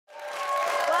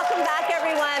back,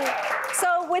 everyone.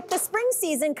 So with the spring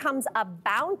season comes a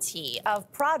bounty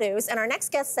of produce, and our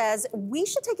next guest says we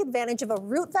should take advantage of a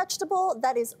root vegetable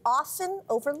that is often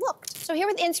overlooked. So here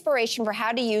with inspiration for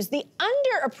how to use the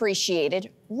underappreciated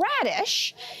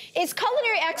radish is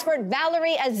culinary expert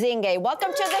Valerie Azinge.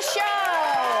 Welcome to the show.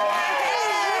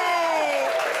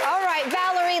 All right,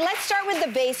 Valerie, let's start with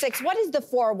the basics. What is the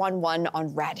 411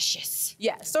 on radishes?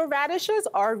 Yes, so radishes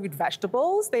are root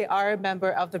vegetables. They are a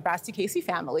member of the Brassicaceae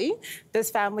family.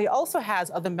 This family also has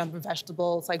other member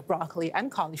vegetables like broccoli and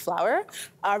cauliflower.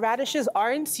 Radishes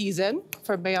are in season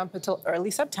from May up until early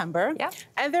September. Yeah.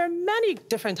 And there are many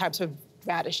different types of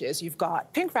radishes. You've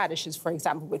got pink radishes, for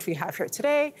example, which we have here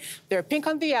today. They're pink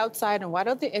on the outside and white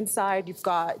on the inside. You've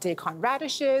got daikon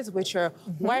radishes, which are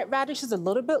white radishes, a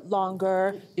little bit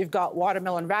longer. You've got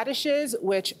watermelon radishes,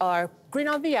 which are green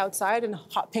on the outside and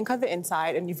hot pink on the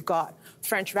inside. And you've got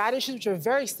French radishes, which are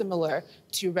very similar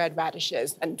to red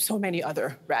radishes and so many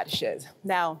other radishes.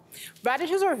 Now,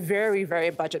 radishes are very,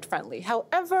 very budget friendly.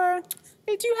 However,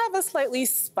 they do have a slightly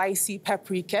spicy,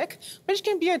 peppery kick, which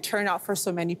can be a turnout for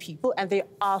so many people, and they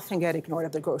often get ignored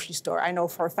at the grocery store. I know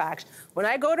for a fact, when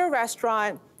I go to a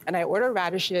restaurant and I order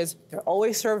radishes, they're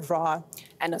always served raw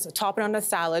and as a topping on a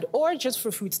salad or just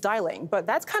for food styling. But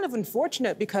that's kind of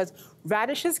unfortunate because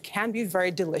radishes can be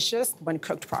very delicious when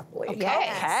cooked properly.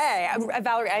 Okay,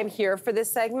 Valerie, I'm here for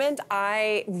this segment.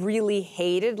 I really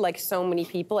hated, like so many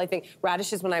people, I think,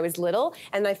 radishes when I was little,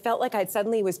 and I felt like I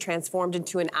suddenly was transformed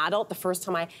into an adult the first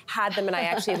time I had them and I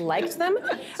actually liked them.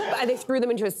 They threw them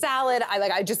into a salad.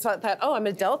 I just thought, oh, I'm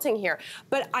adulting here.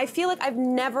 But I feel like I've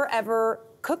never, ever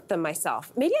cooked them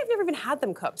myself. Maybe I've never even had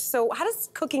them cooked. So how does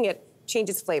cooking it change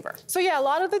its flavor? So yeah, a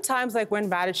lot of the times, like when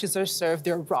radishes are served,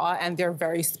 they're raw and they're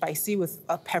very spicy with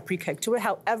a peppery kick to it.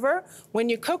 However, when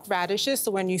you cook radishes,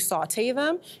 so when you saute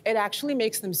them, it actually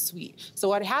makes them sweet. So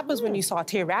what happens when you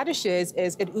saute radishes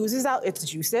is it oozes out its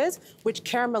juices, which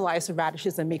caramelize the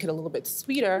radishes and make it a little bit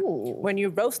sweeter. Ooh. When you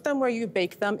roast them or you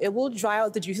bake them, it will dry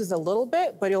out the juices a little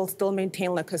bit, but it'll still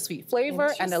maintain like a sweet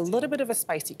flavor and a little bit of a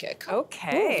spicy kick.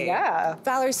 Okay. Ooh, yeah.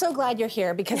 Valerie, so glad you're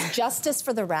here because justice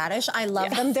for the radish. I love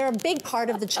them. They're a big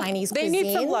part of the Chinese cuisine. They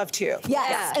need some love too.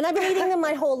 Yes, yeah. And I've been eating them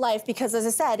my whole life because, as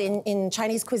I said, in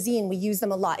Chinese cuisine, we use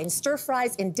them a lot. In stir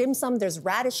fries, in dim sum, there's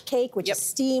radish cake, which is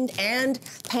steamed, and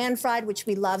pan fried, which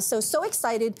we love. So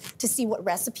excited to see what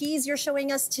recipes you're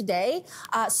showing us today.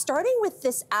 Starting with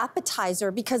this appetizer,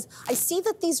 because I see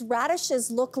that these radishes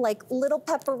look like little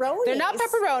pepperonis. They're not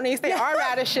pepperonis, they are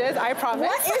radishes, I promise.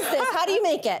 What is this? How do you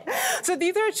make it? So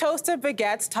these are toasted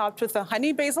baguettes topped with a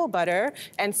honey basil butter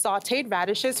and sauteed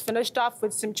radishes finished off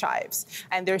with some chives.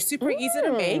 And they're super easy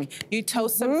to make. You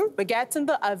toast some baguettes in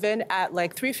the oven at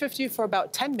like 350 for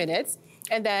about 10 minutes.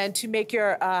 And then to make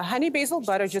your honey basil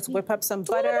butter, just whip up some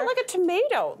butter. A little bit like a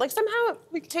tomato. Like somehow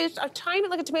it tastes a tiny bit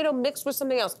like a tomato mixed with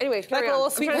something else. Anyway, carry on.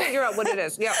 I'm trying to figure out what it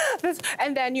is. Yeah.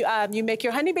 And then you make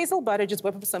your honey basil butter, just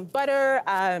whip up some butter,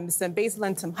 some basil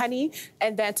and some honey.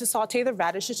 And then to saute the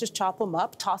radishes, just chop them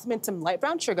up, toss them in some light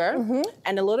brown sugar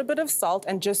and a little bit of salt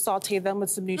and just saute them with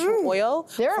some neutral oil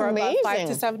for about 5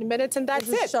 to 7 minutes. And that's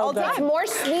it. So It's more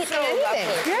sweet than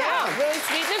anything. Yeah, really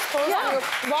sweetness.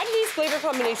 Why do these flavor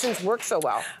combinations work so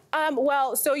well?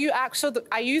 So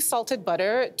I use salted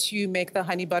butter to make the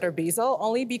honey butter basil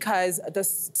only because the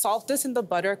saltness in the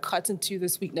butter cuts into the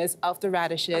sweetness of the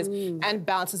radishes and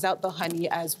balances out the honey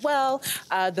as well.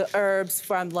 The herbs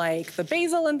from like the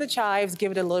basil and the chives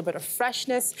give it a little bit of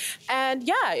freshness. And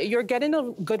yeah, you're getting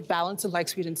a good balance of like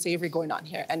sweet and savory going on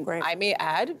here. And I may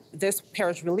add, this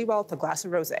pairs really well with a glass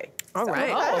of rosé. All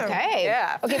right. Oh, okay.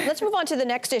 Yeah. Okay, let's move on to the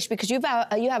next dish because you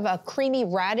have a creamy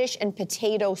radish and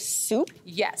potato soup.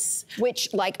 Yes.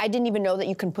 Which, like, I didn't even know that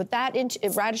you can put that into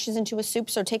radishes into a soup.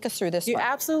 So take us through this. You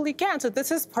absolutely can. So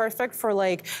this is perfect for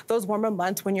like those warmer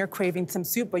months when you're craving some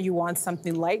soup, but you want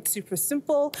something light, super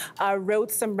simple.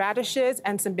 Roast some radishes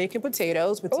and some baked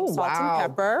potatoes with some salt and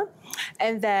pepper.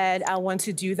 And then once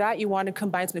you do that, you want to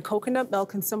combine some coconut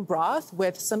milk and some broth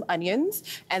with some onions,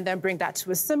 and then bring that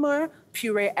to a simmer.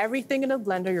 Puree everything in a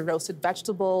blender, your roasted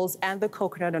vegetables and the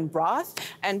coconut and broth,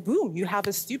 and boom, you have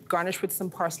a soup garnished with some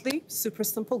parsley. Super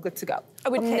simple, good to go. I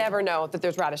would never know that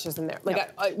there's radishes in there.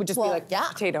 Like, I would just be like,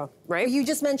 potato, right? You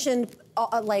just mentioned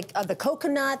the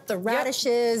coconut, the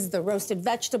radishes, the roasted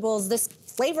vegetables, this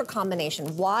flavor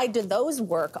combination. Why do those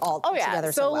work all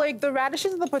together so well? Like the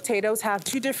radishes and the potatoes have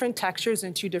two different textures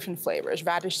and two different flavors.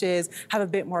 Radishes have a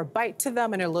bit more bite to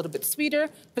them and are a little bit sweeter.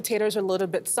 Potatoes are a little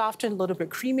bit softer and a little bit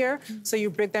creamier. So you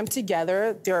bring them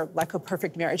together. They're like a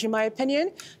perfect marriage, in my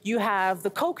opinion. You have the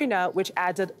coconut, which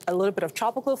adds a little bit of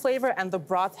tropical flavor, and the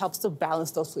broth helps to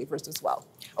balance those flavors as well.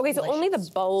 Okay, so only the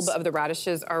bulb of the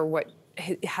radishes are what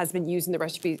has been used in the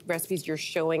recipes you're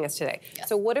showing us today. Yes.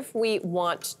 So what if we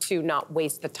want to not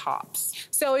waste the tops?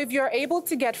 So if you're able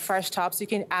to get fresh tops, you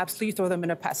can absolutely throw them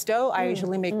in a pesto. I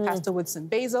usually make pesto with some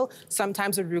basil,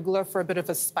 sometimes arugula for a bit of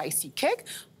a spicy kick,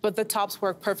 but the tops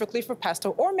work perfectly for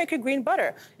pesto, or make a green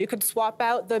butter. You could swap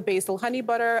out the basil honey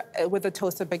butter with a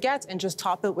toasted baguette and just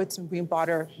top it with some green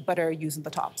butter using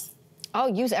the tops. Oh,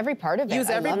 use every part of it. Use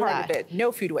every part of it.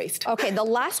 No food waste. Okay, the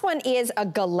last one is a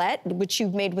galette, which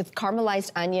you've made with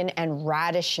caramelized onion and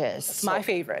radishes. It's my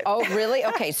favorite. Oh, really?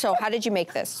 Okay, so how did you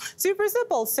make this? Super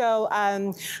simple. So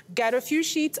get a few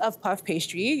sheets of puff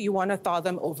pastry. You want to thaw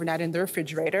them overnight in the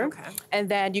refrigerator. Okay. And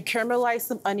then you caramelize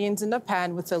some onions in a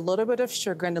pan with a little bit of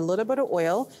sugar and a little bit of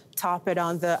oil. Top it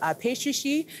on the pastry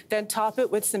sheet. Then top it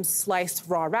with some sliced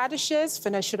raw radishes.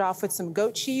 Finish it off with some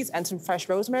goat cheese and some fresh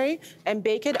rosemary. And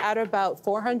bake it at about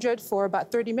 400 for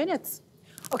about 30 minutes.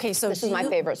 Okay, so this is my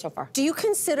favorite so far. Do you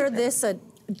consider this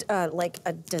like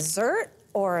a dessert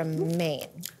or a main?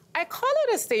 I call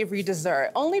it a savory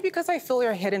dessert, only because I feel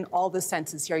you're hitting all the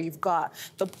senses here. You've got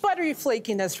the buttery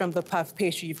flakiness from the puff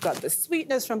pastry, you've got the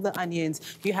sweetness from the onions,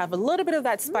 you have a little bit of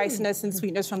that spiciness and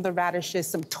sweetness from the radishes,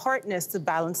 some tartness to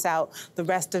balance out the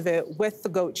rest of it with the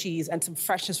goat cheese, and some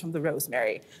freshness from the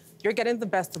rosemary. You're getting the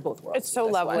best of both worlds. It's so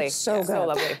lovely. So good. So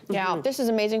lovely. Yeah, this is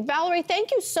amazing. Valerie, thank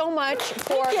you so much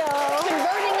for converting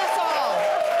us all.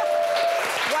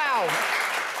 Wow.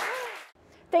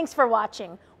 Thanks for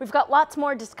watching. We've got lots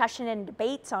more discussion and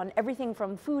debates on everything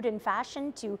from food and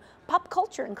fashion to pop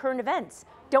culture and current events.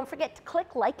 Don't forget to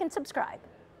click like and subscribe.